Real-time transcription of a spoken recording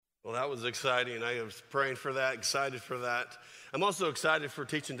Well, that was exciting. I was praying for that, excited for that. I'm also excited for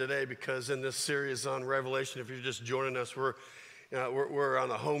teaching today because in this series on Revelation, if you're just joining us, we're on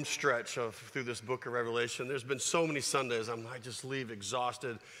the home stretch through this book of Revelation. There's been so many Sundays I just leave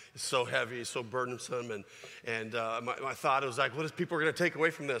exhausted. It's so heavy, it's so burdensome, and my thought was like, what is people are going to take away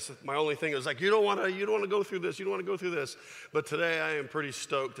from this? My only thing was like, you don't want to go through this. You don't want to go through this. But today I am pretty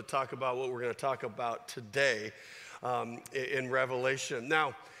stoked to talk about what we're going to talk about today in Revelation.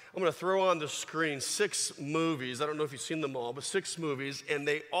 Now, I'm going to throw on the screen 6 movies. I don't know if you've seen them all, but 6 movies, and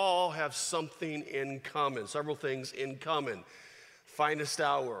they all have something in common, several things in common. Finest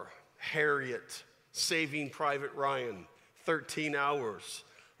Hour, Harriet, Saving Private Ryan, 13 Hours,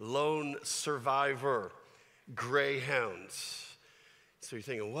 Lone Survivor, Greyhounds. So you're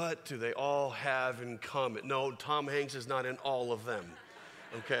thinking, what do they all have in common? No, Tom Hanks is not in all of them,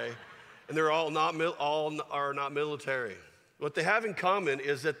 okay? And they're all are not military. What they have in common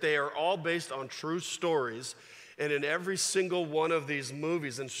is that they are all based on true stories, and in every single one of these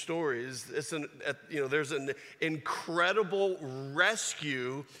movies and stories, there's an incredible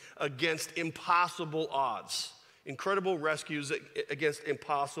rescue against impossible odds. Incredible rescues against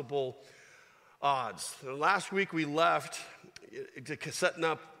impossible odds. Last week we left, setting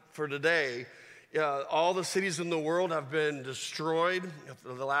up for today. All the cities in the world have been destroyed.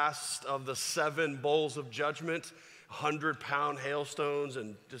 The last of the 7 bowls of judgment. 100-pound hailstones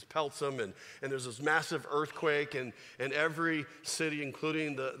and just pelts them, and there's this massive earthquake, and every city,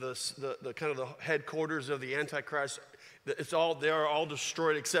 including the kind of the headquarters of the Antichrist, they are all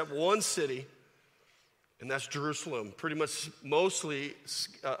destroyed except one city, and that's Jerusalem, pretty much mostly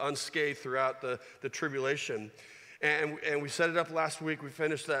unscathed throughout the tribulation. And we set it up last week. We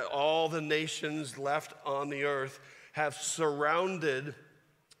finished that all the nations left on the earth have surrounded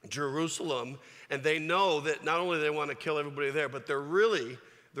Jerusalem, and they know that not only they want to kill everybody there, but they're really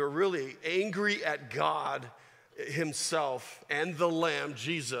angry at God himself and the Lamb,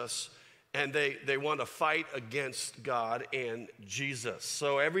 Jesus, and they want to fight against God and Jesus.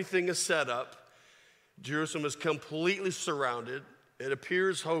 So everything is set up. Jerusalem is completely surrounded. It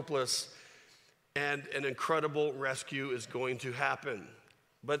appears hopeless, and an incredible rescue is going to happen.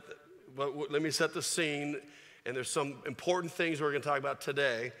 But let me set the scene. And there's some important things we're going to talk about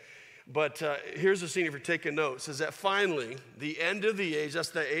today. But here's the scene if you're taking notes, is that finally, the end of the age, that's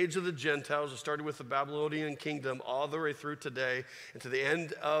the age of the Gentiles. It started with the Babylonian kingdom all the way through today and to the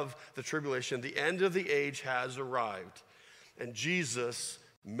end of the tribulation. The end of the age has arrived. And Jesus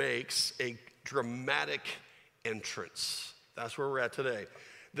makes a dramatic entrance. That's where we're at today.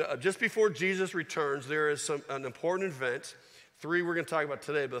 Just before Jesus returns, there is an important event. 3 we're going to talk about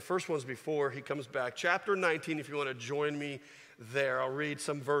today, but the first one's before he comes back. Chapter 19, if you want to join me there, I'll read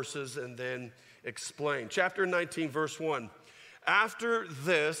some verses and then explain. Chapter 19, verse 1. After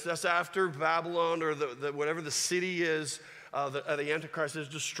this, that's after Babylon or whatever the city is, the Antichrist is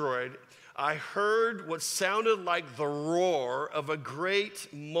destroyed, I heard what sounded like the roar of a great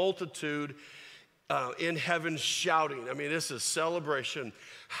multitude in heaven shouting. I mean, this is celebration.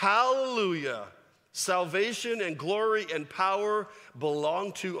 Hallelujah. Salvation and glory and power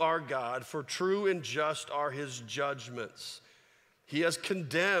belong to our God, for true and just are his judgments. He has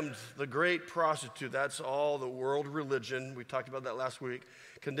condemned the great prostitute. That's all the world religion. We talked about that last week.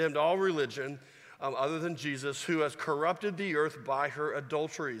 Condemned all religion other than Jesus, who has corrupted the earth by her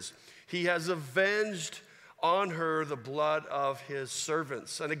adulteries. He has avenged on her the blood of his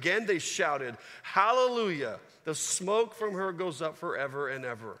servants. And again they shouted, Hallelujah. The smoke from her goes up forever and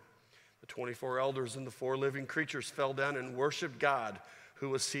ever. The 24 elders and the 4 living creatures fell down and worshiped God who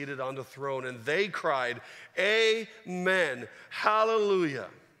was seated on the throne. And they cried, Amen, hallelujah.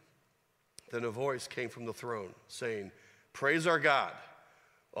 Then a voice came from the throne saying, Praise our God,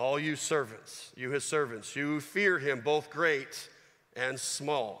 all you servants, you his servants, you who fear him, both great and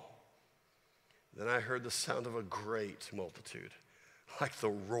small. Then I heard the sound of a great multitude, like the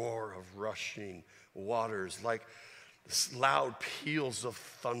roar of rushing waters, like loud peals of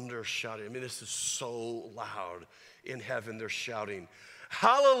thunder shouting. I mean, this is so loud. In heaven, they're shouting,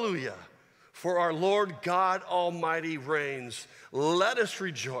 Hallelujah, for our Lord God Almighty reigns. Let us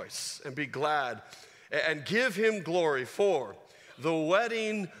rejoice and be glad and give him glory, for the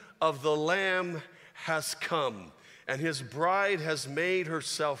wedding of the Lamb has come, and his bride has made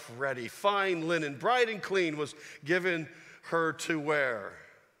herself ready. Fine linen, bright and clean, was given her to wear.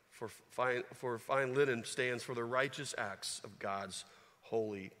 For fine linen stands for the righteous acts of God's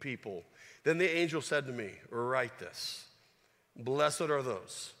holy people. Then the angel said to me, Write this. Blessed are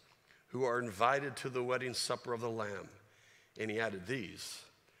those who are invited to the wedding supper of the Lamb. And he added, These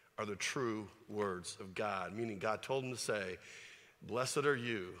are the true words of God. Meaning God told him to say, Blessed are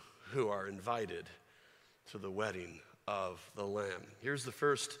you who are invited to the wedding of the Lamb. Here's the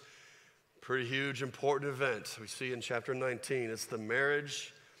first pretty huge, important event we see in chapter 19. It's the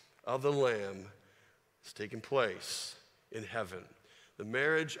marriage of the Lamb. It's taking place in heaven. The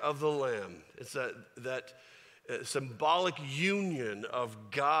marriage of the Lamb. It's that symbolic union of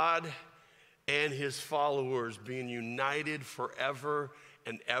God and his followers being united forever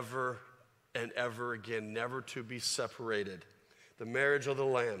and ever and ever again, never to be separated. The marriage of the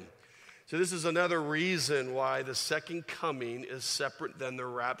Lamb. So this is another reason why the second coming is separate than the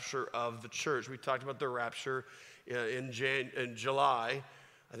rapture of the church. We talked about the rapture in July.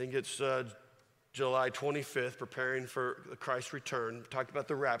 I think it's July 25th, preparing for Christ's return. We talked about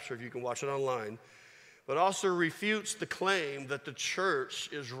the rapture, if you can watch it online. But also refutes the claim that the church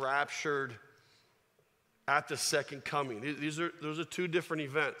is raptured at the second coming. Those are two different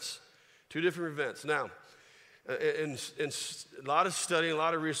events. Two different events. Now, in a lot of studying, a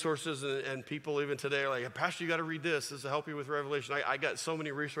lot of resources, and people even today are like, Pastor, you got to read this. This will help you with Revelation. I got so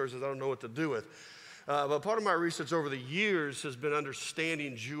many resources I don't know what to do with. But part of my research over the years has been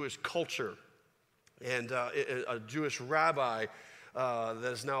understanding Jewish culture. And a Jewish rabbi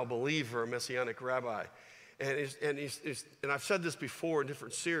that is now a believer, a Messianic rabbi. And I've said this before in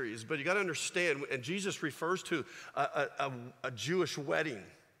different series, but you got to understand, and Jesus refers to a Jewish wedding.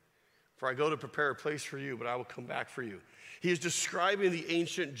 For I go to prepare a place for you, but I will come back for you. He is describing the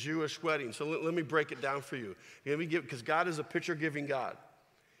ancient Jewish wedding. So let me break it down for you. Because God is a picture-giving God.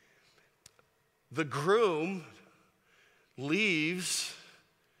 The groom leaves,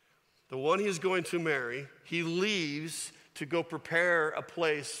 the one he is going to marry, he leaves to go prepare a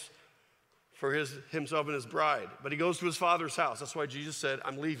place for himself and his bride. But he goes to his father's house. That's why Jesus said,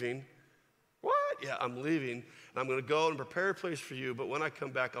 I'm leaving. What? Yeah, I'm leaving. And I'm going to go and prepare a place for you, but when I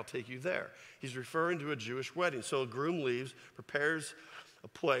come back, I'll take you there. He's referring to a Jewish wedding. So a groom leaves, prepares a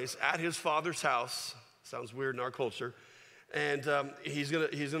place at his father's house. Sounds weird in our culture. And he's going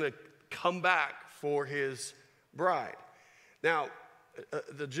to come back for his bride. Now,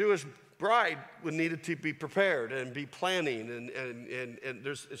 the Jewish bride would need to be prepared and be planning. And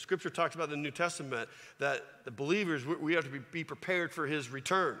there's scripture talks about in the New Testament that the believers, we have to be prepared for his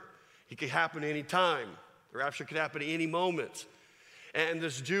return. He could happen any time. The rapture could happen at any moment. And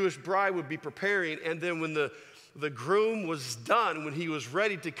this Jewish bride would be preparing. And then when the groom was done, when he was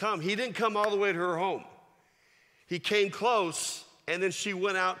ready to come, he didn't come all the way to her home. He came close, and then she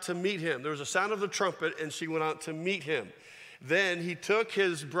went out to meet him. There was a sound of the trumpet, and she went out to meet him. Then he took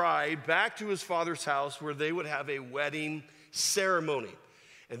his bride back to his father's house where they would have a wedding ceremony.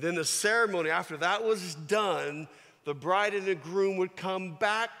 And then the ceremony, after that was done, the bride and the groom would come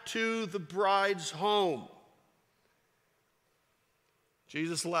back to the bride's home.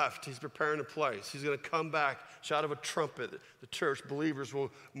 Jesus left. He's preparing a place. He's going to come back, shout of a trumpet. The church, believers,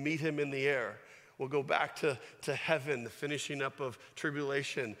 will meet him in the air. We'll go back to heaven, the finishing up of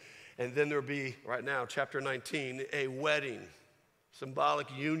tribulation. And then there'll be, right now, chapter 19, a wedding, symbolic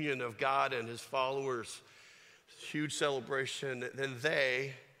union of God and his followers. Huge celebration. Then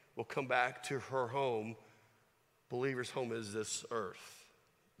they will come back to her home. Believer's home is this earth.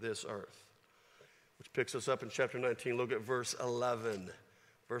 Which picks us up in chapter 19. Look at verse 11.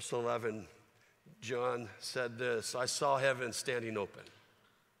 Verse 11, John said this, I saw heaven standing open.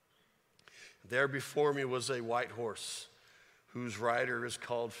 There before me was a white horse, whose rider is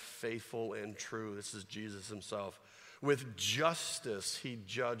called Faithful and True. This is Jesus himself. With justice he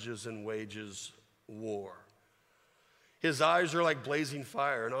judges and wages war. His eyes are like blazing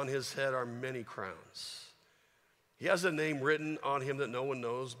fire, and on his head are many crowns. He has a name written on him that no one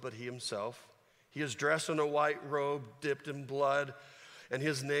knows but he himself. He is dressed in a white robe dipped in blood, and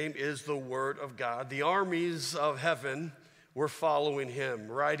his name is the Word of God. The armies of heaven were following him,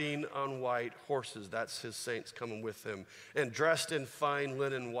 riding on white horses. That's his saints coming with him. And dressed in fine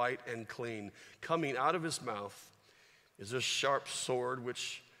linen, white and clean. Coming out of his mouth is a sharp sword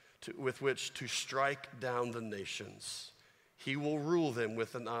with which to strike down the nations. He will rule them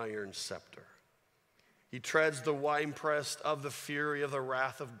with an iron scepter. He treads the winepress of the fury of the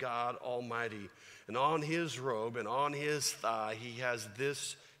wrath of God Almighty. And on his robe and on his thigh he has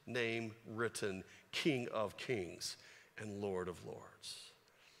this name written, King of Kings and Lord of Lords.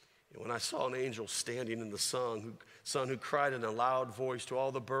 And when I saw an angel standing in the sun who cried in a loud voice to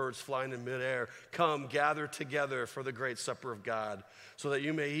all the birds flying in midair, come, gather together for the great supper of God, so that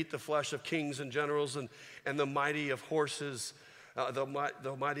you may eat the flesh of kings and generals and the mighty of horses,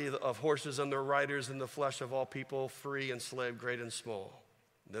 the mighty of horses and their riders, and the flesh of all people, free and slave, great and small.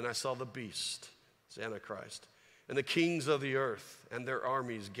 Then I saw the beast, it's Antichrist, and the kings of the earth and their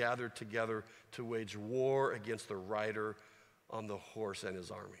armies gathered together to wage war against the rider on the horse and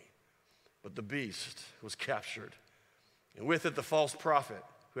his army. But the beast was captured, and with it the false prophet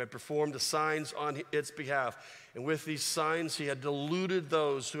who had performed the signs on its behalf. And with these signs he had deluded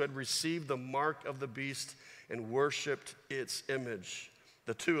those who had received the mark of the beast and worshiped its image.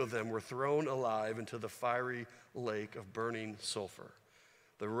 The two of them were thrown alive into the fiery lake of burning sulfur.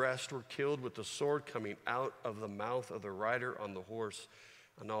 The rest were killed with the sword coming out of the mouth of the rider on the horse,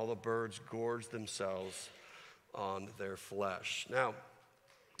 and all the birds gorged themselves on their flesh. Now,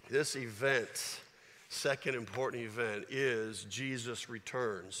 this event, second important event, is Jesus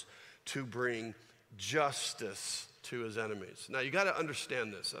returns to bring justice to his enemies. Now, you got to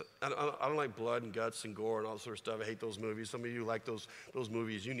understand this. I don't like blood and guts and gore and all that sort of stuff. I hate those movies. Some of you like those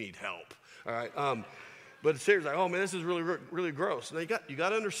movies. You need help, all right? But seriously, oh, man, this is really, really gross. Now, you got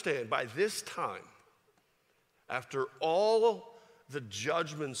to understand, by this time, after all the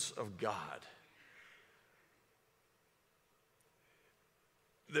judgments of God,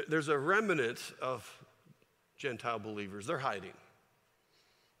 there's a remnant of Gentile believers. They're hiding.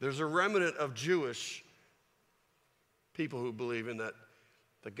 There's a remnant of Jewish people who believe in that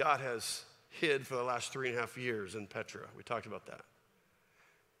God has hid for the last 3.5 years in Petra. We talked about that.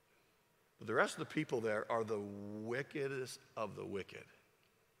 But the rest of the people there are the wickedest of the wicked.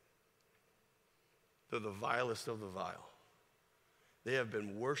 They're the vilest of the vile. They have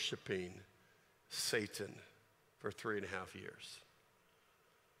been worshiping Satan for 3.5 years.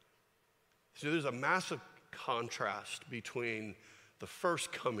 So there's a massive contrast between the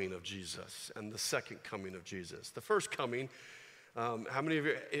first coming of Jesus and the second coming of Jesus. The first coming, how many of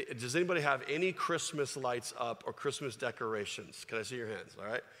you, does anybody have any Christmas lights up or Christmas decorations? Can I see your hands, all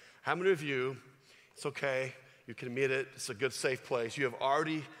right? How many of you, it's okay, you can admit it, it's a good safe place, you have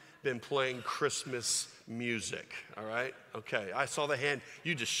already been playing Christmas music, all right? Okay, I saw the hand,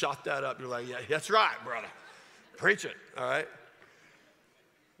 you just shot that up, you're like, yeah, that's right, brother. Preach it, all right?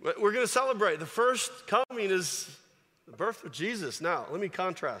 We're going to celebrate. The first coming is the birth of Jesus. Now, let me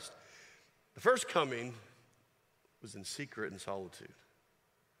contrast. The first coming was in secret and solitude.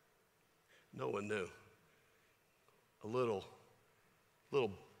 No one knew. A little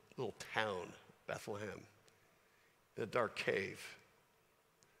town, Bethlehem, in a dark cave,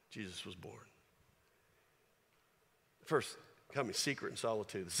 Jesus was born. The first coming, secret and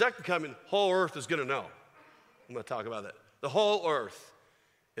solitude. The second coming, whole earth is going to know. I'm going to talk about that. The whole earth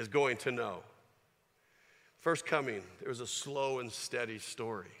is going to know. First coming, there was a slow and steady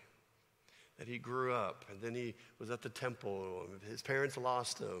story that he grew up, and then he was at the temple. His parents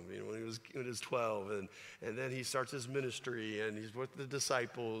lost him, when he was 12, and then he starts his ministry, and he's with the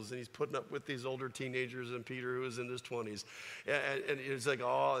disciples, and he's putting up with these older teenagers and Peter, who was in his 20s, and it's like,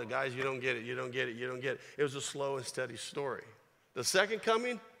 oh, guys, you don't get it, you don't get it, you don't get it. It was a slow and steady story. The second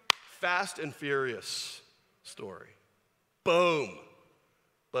coming, fast and furious story. Boom.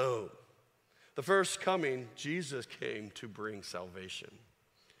 Boom. The first coming, Jesus came to bring salvation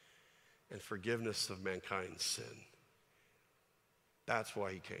and forgiveness of mankind's sin. That's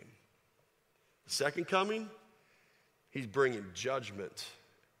why he came. The second coming, he's bringing judgment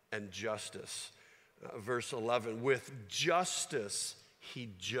and justice. Verse 11, with justice he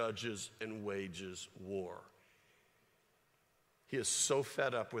judges and wages war. He is so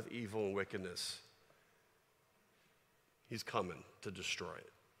fed up with evil and wickedness, he's coming to destroy it.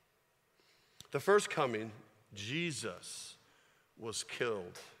 The first coming, Jesus was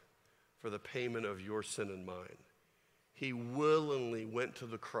killed for the payment of your sin and mine. He willingly went to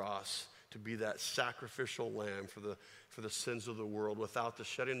the cross to be that sacrificial lamb for the sins of the world. Without the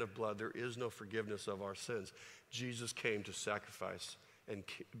shedding of blood, there is no forgiveness of our sins. Jesus came to sacrifice and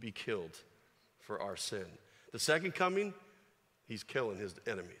be killed for our sin. The second coming, he's killing his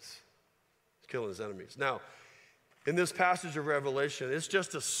enemies. He's killing his enemies. Now, in this passage of Revelation, it's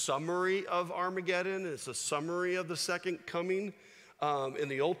just a summary of Armageddon. It's a summary of the second coming. In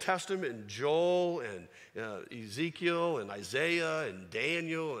the Old Testament, in Joel and Ezekiel and Isaiah and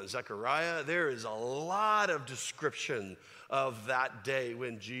Daniel and Zechariah, there is a lot of description of that day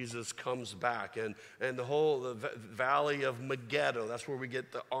when Jesus comes back. And the valley of Megiddo, that's where we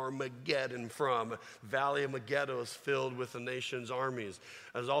get the Armageddon from. Valley of Megiddo is filled with the nation's armies.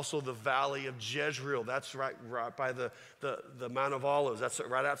 There's also the valley of Jezreel. That's right by the Mount of Olives. That's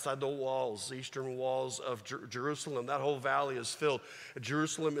right outside the walls, the eastern walls of Jerusalem. That whole valley is filled.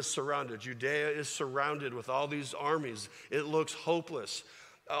 Jerusalem is surrounded. Judea is surrounded with all these armies. It looks hopeless.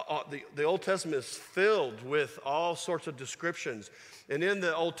 The Old Testament is filled with all sorts of descriptions. And in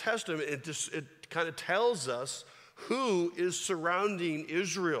the Old Testament, it kind of tells us who is surrounding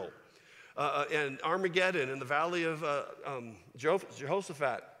Israel. And Armageddon in the valley of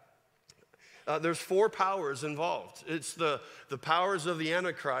Jehoshaphat. There's four powers involved. It's the powers of the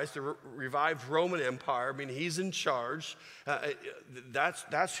Antichrist, the revived Roman Empire. I mean, he's in charge.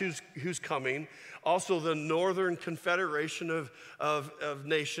 That's who's coming. Also, the Northern Confederation of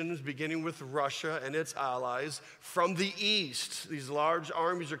nations, beginning with Russia and its allies. From the east, these large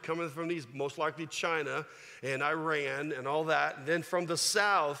armies are coming from the east, most likely China and Iran and all that. And then from the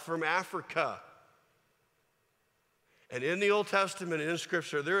south, from Africa. And in the Old Testament and in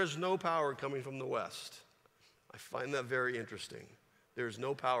Scripture, there is no power coming from the West. I find that very interesting. There is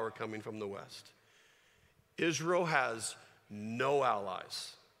no power coming from the West. Israel has no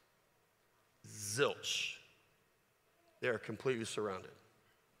allies. Zilch. They are completely surrounded.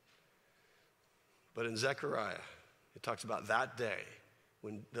 But in Zechariah, it talks about that day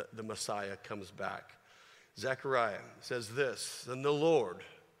when the Messiah comes back. Zechariah says this, "Then the Lord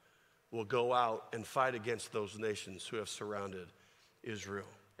will go out and fight against those nations who have surrounded Israel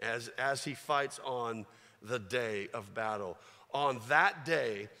as he fights on the day of battle. On that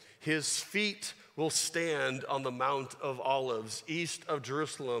day, his feet will stand on the Mount of Olives, east of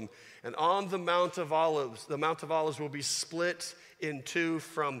Jerusalem. And on the Mount of Olives will be split in two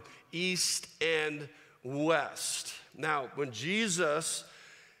from east and west." Now, when Jesus,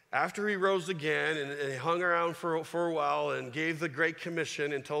 after he rose again and he hung around for a while and gave the Great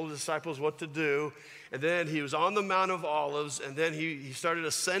Commission and told the disciples what to do, and then he was on the Mount of Olives, and then he started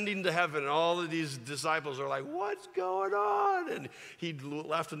ascending to heaven, and all of these disciples are like, "What's going on?" And he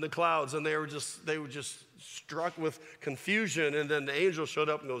left in the clouds, and they were just struck with confusion, and then the angel showed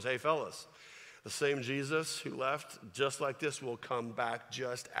up and goes, "Hey, fellas, the same Jesus who left just like this will come back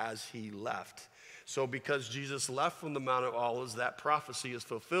just as he left." So because Jesus left from the Mount of Olives, that prophecy is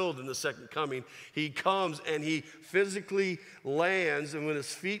fulfilled in the second coming. He comes and he physically lands, and when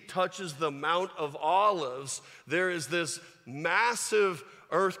his feet touches the Mount of Olives, there is this massive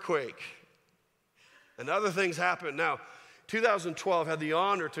earthquake. And other things happen. Now, 2012 had the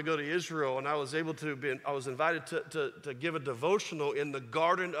honor to go to Israel, and I was invited to give a devotional in the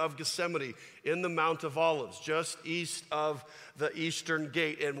Garden of Gethsemane in the Mount of Olives, just east of the Eastern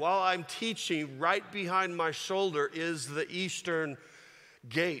Gate. And while I'm teaching, right behind my shoulder is the Eastern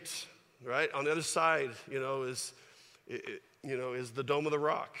Gate, right? On the other side, is the Dome of the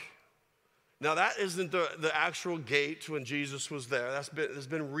Rock. Now, that isn't the actual gate when Jesus was there. It's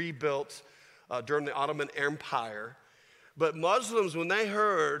been rebuilt during the Ottoman Empire. But Muslims, when they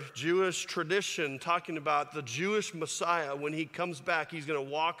heard Jewish tradition talking about the Jewish Messiah, when he comes back, he's going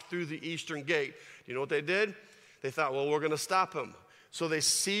to walk through the Eastern Gate. Do you know what they did? They thought, well, we're going to stop him. So they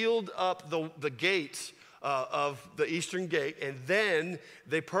sealed up the gate of the Eastern Gate, and then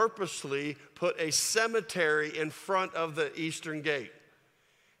they purposely put a cemetery in front of the Eastern Gate.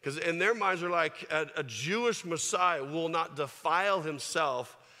 Because in their minds, they're like, a Jewish Messiah will not defile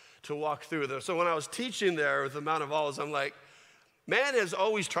himself to walk through there. So when I was teaching there at the Mount of Olives, I'm like, man has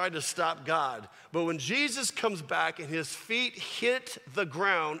always tried to stop God. But when Jesus comes back and his feet hit the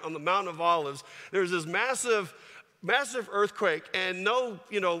ground on the Mount of Olives, there's this massive earthquake, and no,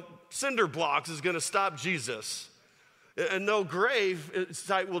 cinder blocks is going to stop Jesus. And no grave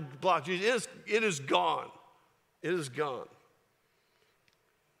site will block Jesus. It is gone. It is gone.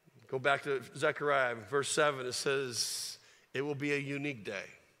 Go back to Zechariah, verse 7. It says, "It will be a unique day.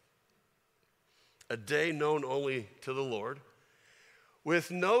 A day known only to the Lord,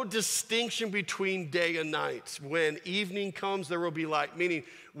 with no distinction between day and night. When evening comes, there will be light." Meaning,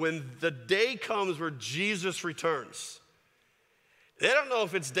 when the day comes where Jesus returns, they don't know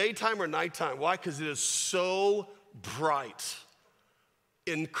if it's daytime or nighttime. Why? Because it is so bright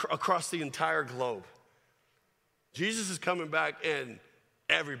across the entire globe. Jesus is coming back, and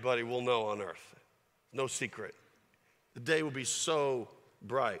everybody will know on earth. No secret. The day will be so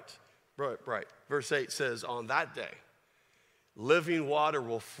bright. Right. Verse 8 says, "On that day, living water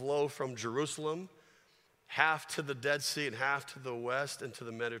will flow from Jerusalem, half to the Dead Sea and half to the west and to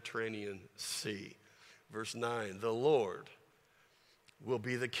the Mediterranean Sea." Verse 9, "The Lord will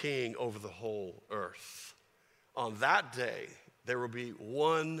be the king over the whole earth. On that day, there will be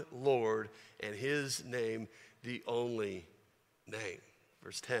one Lord, and his name the only name."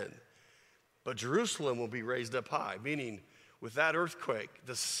 Verse 10, "But Jerusalem will be raised up high," meaning with that earthquake,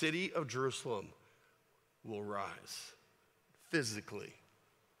 the city of Jerusalem will rise physically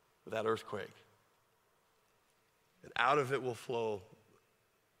with that earthquake. And out of it will flow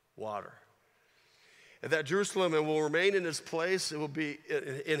water. And that Jerusalem will remain in its place. It will be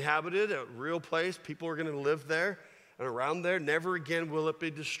inhabited, a real place. People are going to live there and around there. Never again will it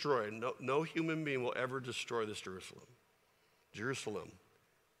be destroyed. No human being will ever destroy this Jerusalem. Jerusalem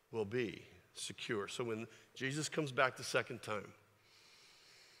will be secure. So when Jesus comes back the second time,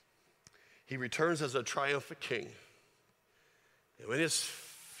 He returns as a triumphant king. And when his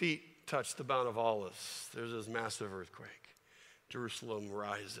feet touch the Mount of Olives, there's this massive earthquake. Jerusalem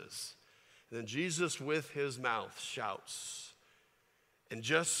rises. And then Jesus, with his mouth, shouts. And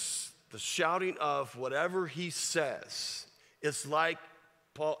just the shouting of whatever he says, it's like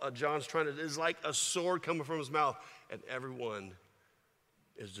it's like a sword coming from his mouth, and everyone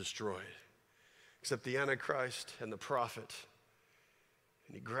is destroyed, except the Antichrist and the prophet.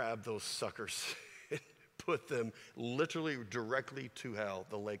 And he grabbed those suckers and put them literally directly to hell,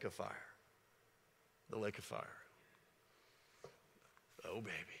 the lake of fire. The lake of fire. Oh,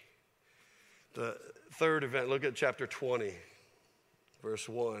 baby. The third event, look at chapter 20, verse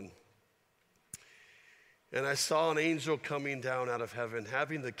 1. And I saw an angel coming down out of heaven,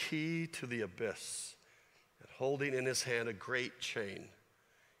 having the key to the abyss, and holding in his hand a great chain.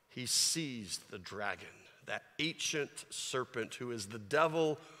 He seized the dragon, that ancient serpent who is the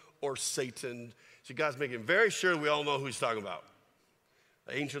devil or Satan. So you guys making very sure we all know who he's talking about.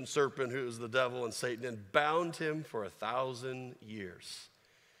 The ancient serpent who is the devil and Satan, and bound him for 1,000 years.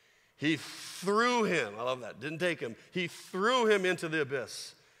 He threw him, I love that, didn't take him. He threw him into the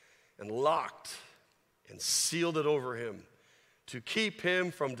abyss and locked and sealed it over him to keep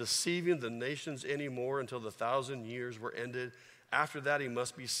him from deceiving the nations anymore until the 1,000 years were ended. After that, he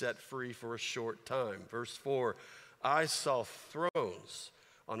must be set free for a short time. Verse 4, I saw thrones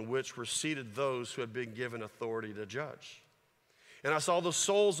on which were seated those who had been given authority to judge. And I saw the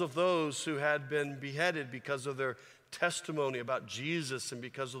souls of those who had been beheaded because of their testimony about Jesus and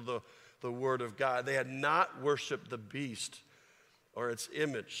because of the word of God. They had not worshiped the beast or its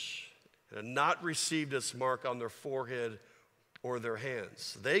image, and had not received its mark on their forehead or their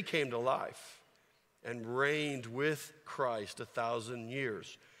hands. They came to life and reigned with Christ 1,000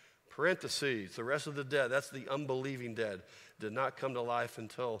 years. Parentheses, the rest of the dead, that's the unbelieving dead, did not come to life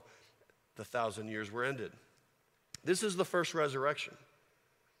until the 1,000 years were ended. This is the first resurrection.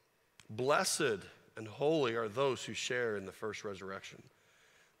 Blessed and holy are those who share in the first resurrection.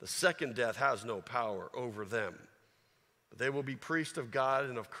 The second death has no power over them, but they will be priests of God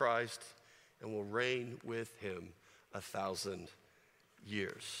and of Christ and will reign with him 1,000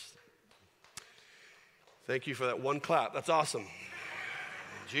 years. Thank you for that one clap. That's awesome.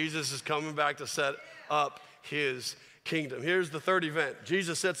 Jesus is coming back to set up his kingdom. Here's the third event.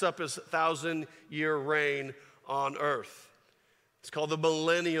 Jesus sets up his 1,000-year reign on earth. It's called the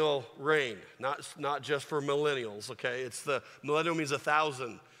millennial reign, not just for millennials, okay? It's the millennial means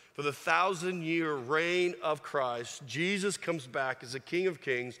 1,000. For the 1,000-year reign of Christ, Jesus comes back as the King of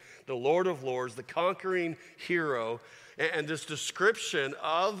Kings, the Lord of Lords, the conquering hero. And this description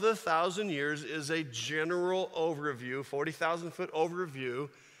of the 1,000 years is a general overview, 40,000-foot overview,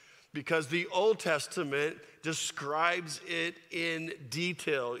 because the Old Testament describes it in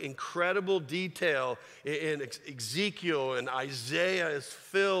detail, incredible detail. In Ezekiel and Isaiah is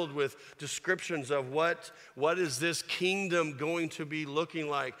filled with descriptions of what is this kingdom going to be looking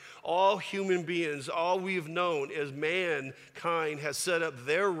like. All human beings, all we've known is mankind has set up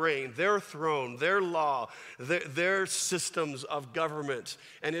their reign, their throne, their law, their systems of government.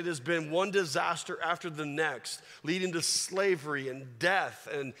 And it has been one disaster after the next, leading to slavery and death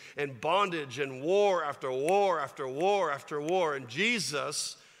and bondage and war after war after war after war. And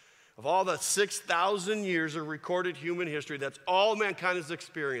Jesus, of all the 6,000 years of recorded human history, that's all mankind has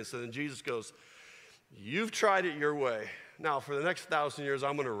experienced. And then Jesus goes, you've tried it your way. Now, for the next 1,000 years,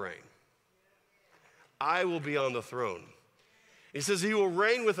 I'm going to reign. I will be on the throne. He says he will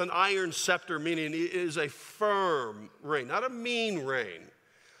reign with an iron scepter, meaning it is a firm reign, not a mean reign,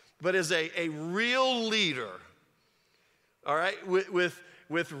 but as a real leader, all right,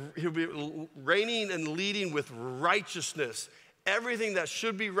 he'll be reigning and leading with righteousness. Everything that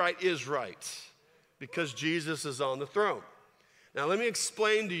should be right is right because Jesus is on the throne. Now, let me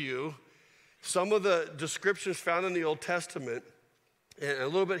explain to you some of the descriptions found in the Old Testament and a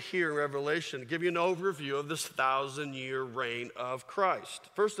little bit here in Revelation to give you an overview of this 1,000-year reign of Christ.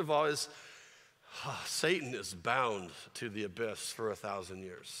 First of all is Satan is bound to the abyss for 1,000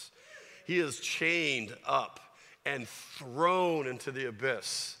 years. He is chained up and thrown into the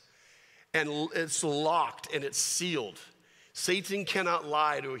abyss. And it's locked and it's sealed. Satan cannot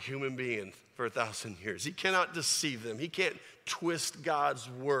lie to a human being for 1,000 years. He cannot deceive them. He can't twist God's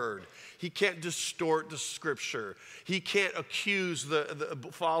word. He can't distort the scripture. He can't accuse the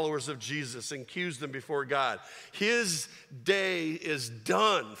followers of Jesus and accuse them before God. His day is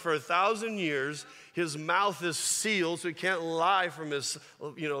done. For 1,000 years, his mouth is sealed, so he can't lie from his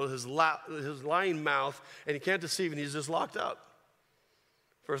lying mouth, and he can't deceive, and he's just locked up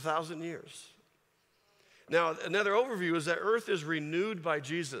for 1,000 years. Now, another overview is that earth is renewed by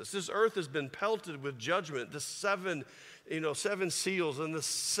Jesus. This earth has been pelted with judgment. The seven seals and the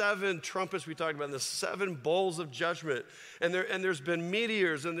seven trumpets we talked about, and the seven bowls of judgment. And there's been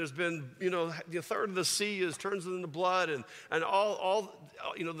meteors, and there's been, the third of the sea turns into blood, and all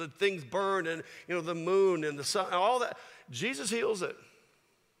the things burn, and, the moon and the sun, and all that. Jesus heals it.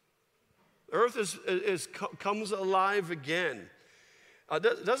 Earth comes alive again.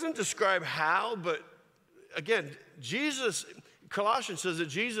 Doesn't describe how, but again, Colossians says that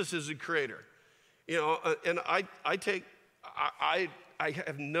Jesus is the creator. And I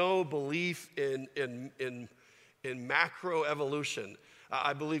have no belief in macro evolution.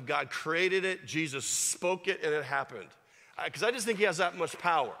 I believe God created it, Jesus spoke it, and it happened. Because I just think he has that much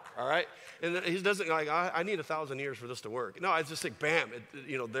power, all right? And he doesn't I need 1,000 years for this to work. No, I just think, bam,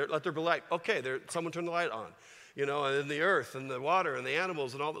 let there be light. Okay, someone turn the light on. And the earth and the water and the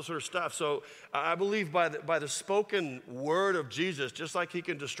animals and all that sort of stuff. So I believe by the spoken word of Jesus, just like he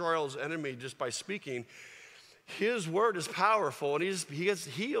can destroy all his enemy just by speaking, his word is powerful, and he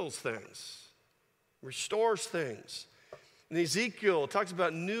heals things, restores things. And Ezekiel talks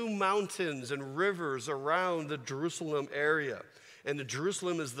about new mountains and rivers around the Jerusalem area. And the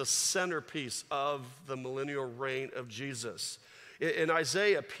Jerusalem is the centerpiece of the millennial reign of Jesus. In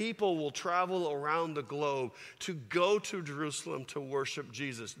Isaiah, people will travel around the globe to go to Jerusalem to worship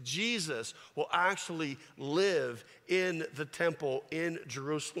Jesus. Jesus will actually live in the temple in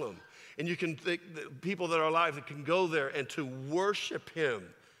Jerusalem. And you can think that people that are alive that can go there and to worship him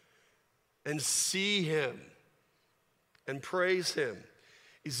and see him and praise him.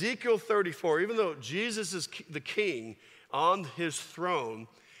 Ezekiel 34, even though Jesus is the king on his throne,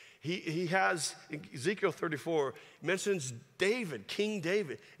 he has, Ezekiel 34 mentions David, King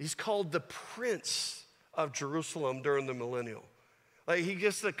David. He's called the Prince of Jerusalem during the millennial. Like he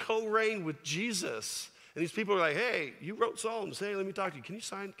gets to co-reign with Jesus. And these people are like, hey, you wrote Psalms. Hey, let me talk to you. Can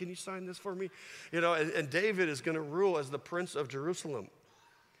you sign this for me? And David is going to rule as the Prince of Jerusalem.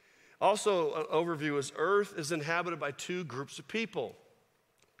 Also, an overview is earth is inhabited by two groups of people.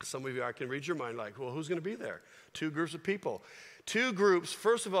 Some of you, I can read your mind like, well, who's going to be there? Two groups of people. Two groups.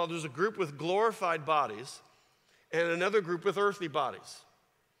 First of all, there's a group with glorified bodies and another group with earthly bodies.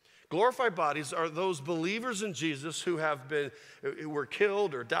 Glorified bodies are those believers in Jesus who were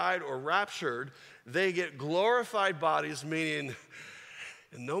killed or died or raptured. They get glorified bodies, meaning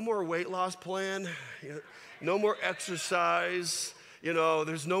no more weight loss plan, no more exercise,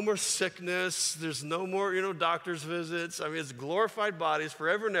 there's no more sickness, there's no more, doctor's visits. I mean, it's glorified bodies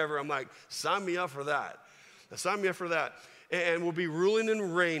forever and ever. I'm like, sign me up for that. Sign me up for that. And we'll be ruling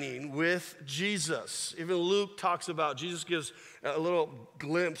and reigning with Jesus. Even Luke talks about, Jesus gives a little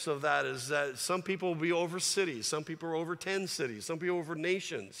glimpse of that, is that some people will be over cities, some people are over 10 cities, some people over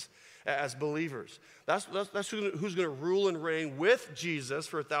nations as believers. That's who's going to rule and reign with Jesus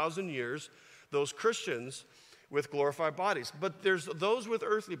for 1,000 years, those Christians with glorified bodies. But there's those with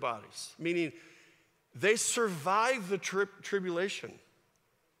earthly bodies, meaning they survived the tribulation.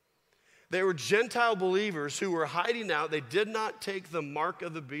 They were Gentile believers who were hiding out. They did not take the mark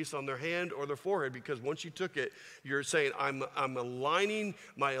of the beast on their hand or their forehead, because once you took it, you're saying, I'm aligning,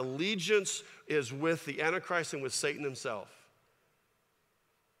 my allegiance is with the Antichrist and with Satan himself.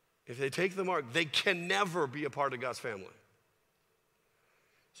 If they take the mark, they can never be a part of God's family.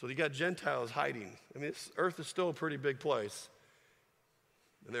 So you got Gentiles hiding. I mean, this earth is still a pretty big place.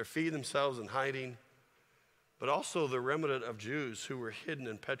 And they're feeding themselves and hiding. But also the remnant of Jews who were hidden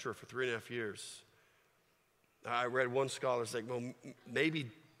in Petra for 3.5 years. I read one scholar say, well, maybe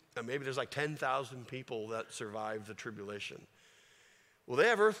there's like 10,000 people that survived the tribulation. Well, they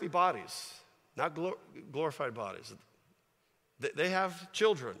have earthly bodies, not glorified bodies. They have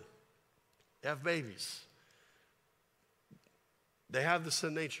children. They have babies. They have the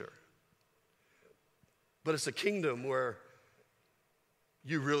sin nature. But it's a kingdom where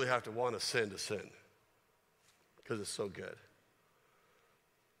you really have to want to sin, because it's so good.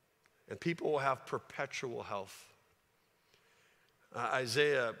 And people will have perpetual health.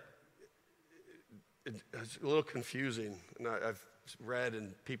 Isaiah, it's a little confusing. And I've read,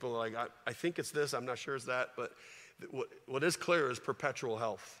 and people are like, I think it's this, I'm not sure it's that, but what is clear is perpetual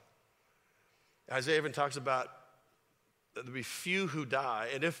health. Isaiah even talks about there'll be few who die,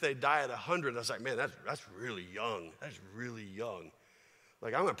 and if they die at 100, I was like, man, that's really young. That's really young.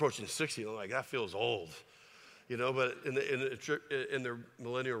 Like, I'm approaching 60, and I'm like, that feels old. But in the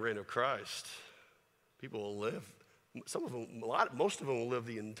millennial reign of Christ, people will live. Most of them will live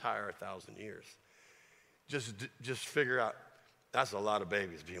the entire 1,000 years. Just figure out, that's a lot of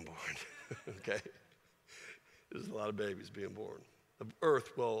babies being born, okay? There's a lot of babies being born. The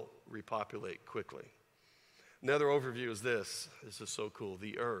earth will repopulate quickly. Another overview is this. This is so cool.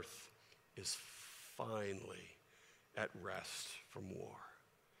 The earth is finally at rest from war.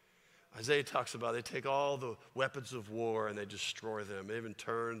 Isaiah talks about they take all the weapons of war and they destroy them. They even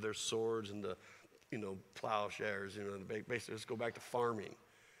turn their swords into, plowshares. Basically just go back to farming.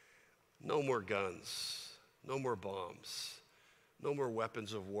 No more guns. No more bombs. No more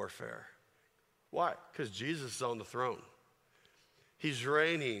weapons of warfare. Why? Because Jesus is on the throne. He's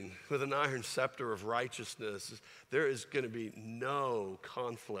reigning with an iron scepter of righteousness. There is going to be no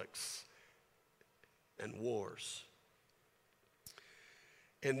conflicts and wars.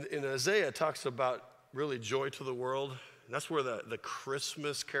 And Isaiah it talks about really joy to the world. And that's where the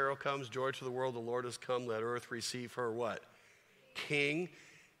Christmas carol comes. Joy to the world, the Lord has come. Let earth receive her what? King.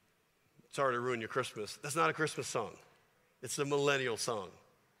 Sorry to ruin your Christmas. That's not a Christmas song. It's a millennial song.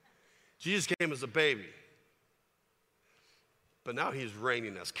 Jesus came as a baby. But now he's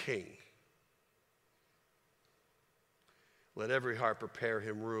reigning as king. Let every heart prepare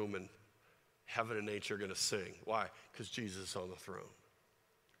him room, and heaven and nature are going to sing. Why? Because Jesus is on the throne.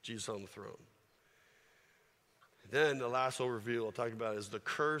 Jesus on the throne. Then the last overview I'll talk about is the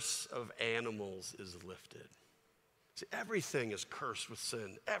curse of animals is lifted. See, everything is cursed with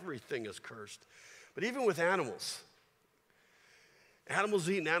sin. Everything is cursed. But even with animals, animals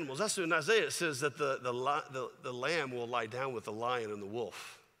eating animals. That's in Isaiah it says that the lamb will lie down with the lion and the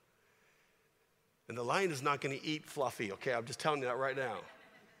wolf. And the lion is not going to eat Fluffy, okay? I'm just telling you that right now.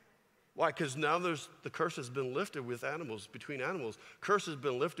 Why? Because now the curse has been lifted with animals, between animals. Curse has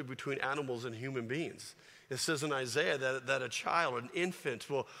been lifted between animals and human beings. It says in Isaiah that a child, an infant,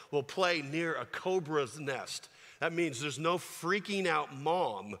 will play near a cobra's nest. That means there's no freaking out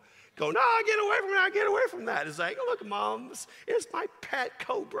mom going, no, get away from that, get away from that. It's like, oh, look, Mom, it's my pet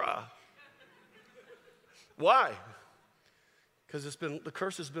cobra. Why? Because the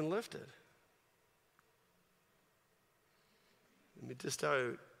curse has been lifted. Let me just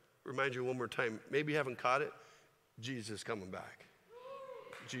remind you one more time. Maybe you haven't caught it. Jesus is coming back.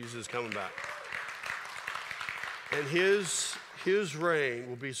 Jesus is coming back. And his reign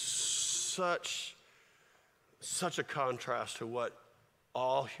will be such a contrast to what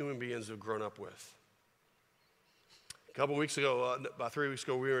all human beings have grown up with. A couple weeks ago, about 3 weeks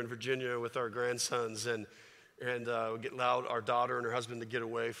ago, we were in Virginia with our grandsons, and we allowed our daughter and her husband to get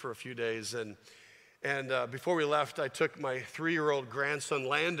away for a few days. And before we left, I took my 3-year-old grandson,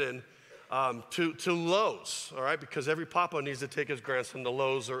 Landon, to Lowe's, all right? Because every papa needs to take his grandson to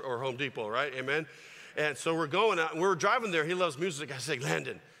Lowe's or Home Depot, right? Amen? And so we're going out, and we're driving there. He loves music. I say,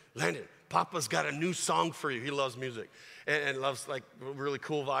 Landon, Papa's got a new song for you. He loves music and loves like really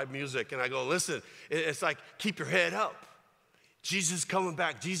cool vibe music. And I go, listen, it's like, keep your head up. Jesus is coming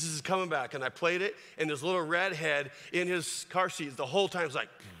back. Jesus is coming back. And I played it, and this little redhead in his car seat the whole time is like,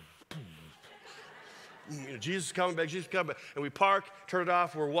 Jesus is coming back, Jesus is coming back. And we park, turn it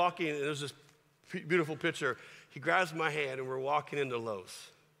off, we're walking, and there's this beautiful picture. He grabs my hand, and we're walking into Lowe's.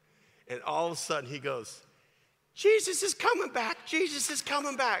 And all of a sudden, he goes, Jesus is coming back. Jesus is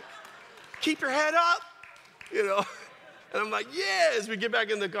coming back. Keep your head up, And I'm like, yeah. As we get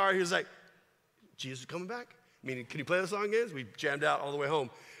back in the car, he was like, Jesus is coming back? Meaning, can you play the song again? We jammed out all the way home.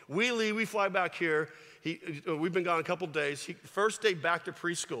 We leave, we fly back here. We've been gone a couple days. First day back to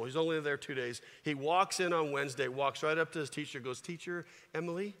preschool. He's only there 2 days. He walks in on Wednesday, walks right up to his teacher, goes, Teacher,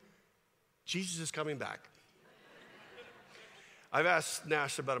 Emily, Jesus is coming back. I've asked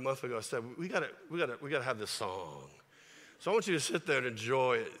Nash about a month ago, I said, we gotta have this song. So I want you to sit there and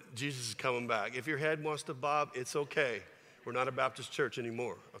enjoy it. Jesus is coming back. If your head wants to bob, it's okay. We're not a Baptist church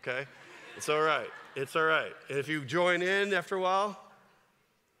anymore, okay? It's all right. It's all right. And if you join in after a while,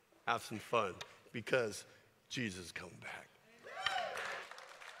 have some fun because Jesus is coming back.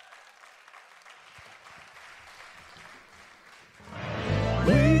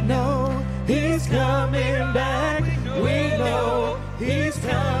 We know he's coming back. We know he's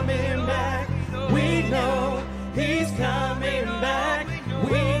coming back. We know he's coming back.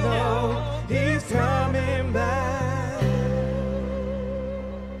 We know he's coming back.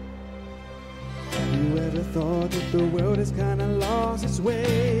 You ever thought that the world has kind of lost its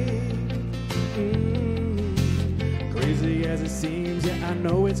way? Crazy as it seems, yeah, I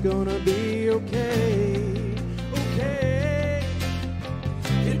know it's gonna be okay. Okay.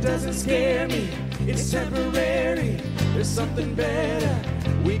 It doesn't scare me, it's temporary. There's something better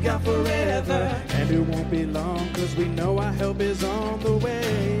we got forever. And it won't be long, cause we know our help is on the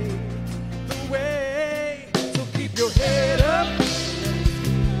way. The way. So keep your head up.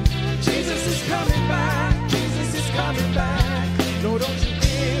 Jesus is coming back. Jesus is coming back. No, don't you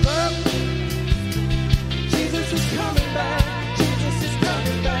give up. Jesus is coming back. Jesus is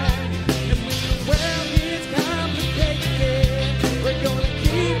coming back. And when the world gets kind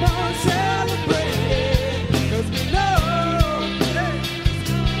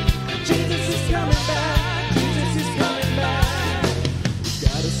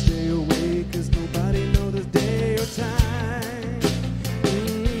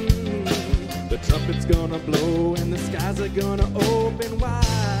are gonna open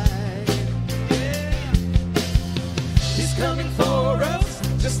wide. Yeah. He's coming for us,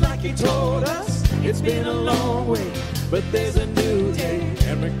 just like he told us. It's been a long way, but there's a new day,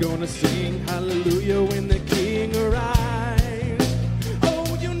 and we're gonna sing hallelujah when the King arrives.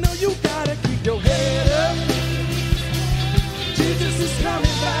 Oh, you know you gotta keep your head up. Jesus is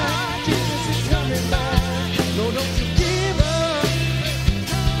coming back. Jesus is coming back. No, don't you give up.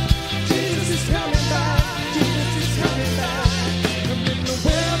 Jesus is coming back. Jesus is coming back. And when the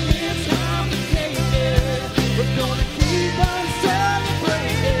world gets complicated, we're gonna keep on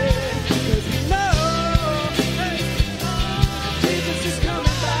celebrating, because we know Jesus is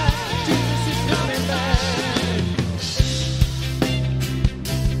coming back. Jesus is coming back.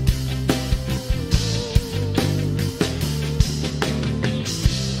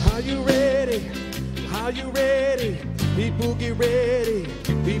 Are you ready? Are you ready? People get ready.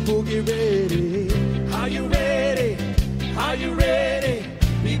 People get ready. Are you ready? Are you ready?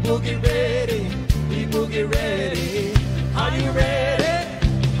 People get ready. People get ready. Are you ready?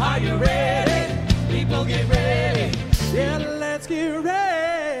 Are you ready? People get ready. Yeah, let's get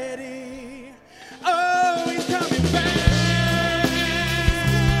ready. Oh, he's coming back.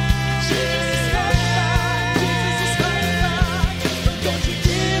 Jesus is coming back. Jesus is coming back. But don't you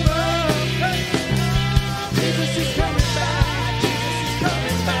give up. Hey. Jesus is coming back. Jesus is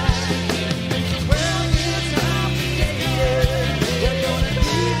coming back. Well, it's complicated. We're gonna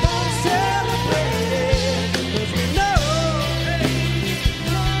keep on celebrating, 'cause we know, hey,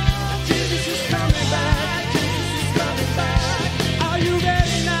 Jesus is coming back. Jesus is coming back. Are you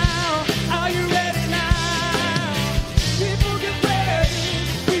ready now? Are you ready now? People get ready.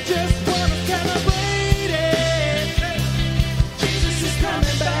 We just wanna celebrate it. Jesus is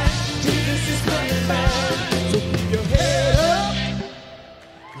coming back. Jesus is coming back. So keep your head up.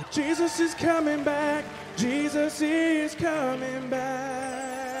 Jesus is coming back. Jesus is coming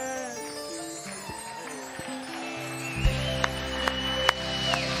back.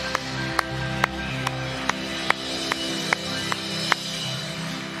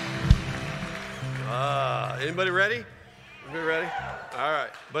 Anybody ready? Anybody ready? All right.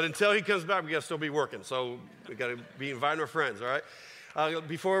 But until he comes back, we got to still be working. So we got to be inviting our friends, all right?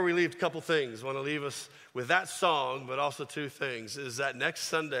 Before we leave, a couple things. I want to leave us with that song, but also two things. Is that next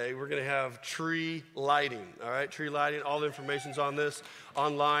Sunday, we're going to have tree lighting, all right? Tree lighting. All the information's on this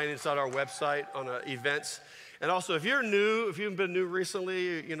online inside our website on events. And also, if you're new, if you've been new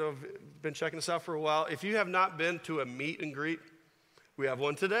recently, you know, been checking us out for a while, if you have not been to a meet and greet, we have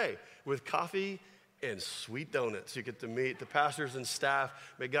one today with coffee and sweet donuts. You get to meet the pastors and staff.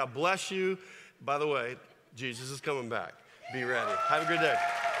 May God bless you. By the way, Jesus is coming back. Be ready. Have a good day.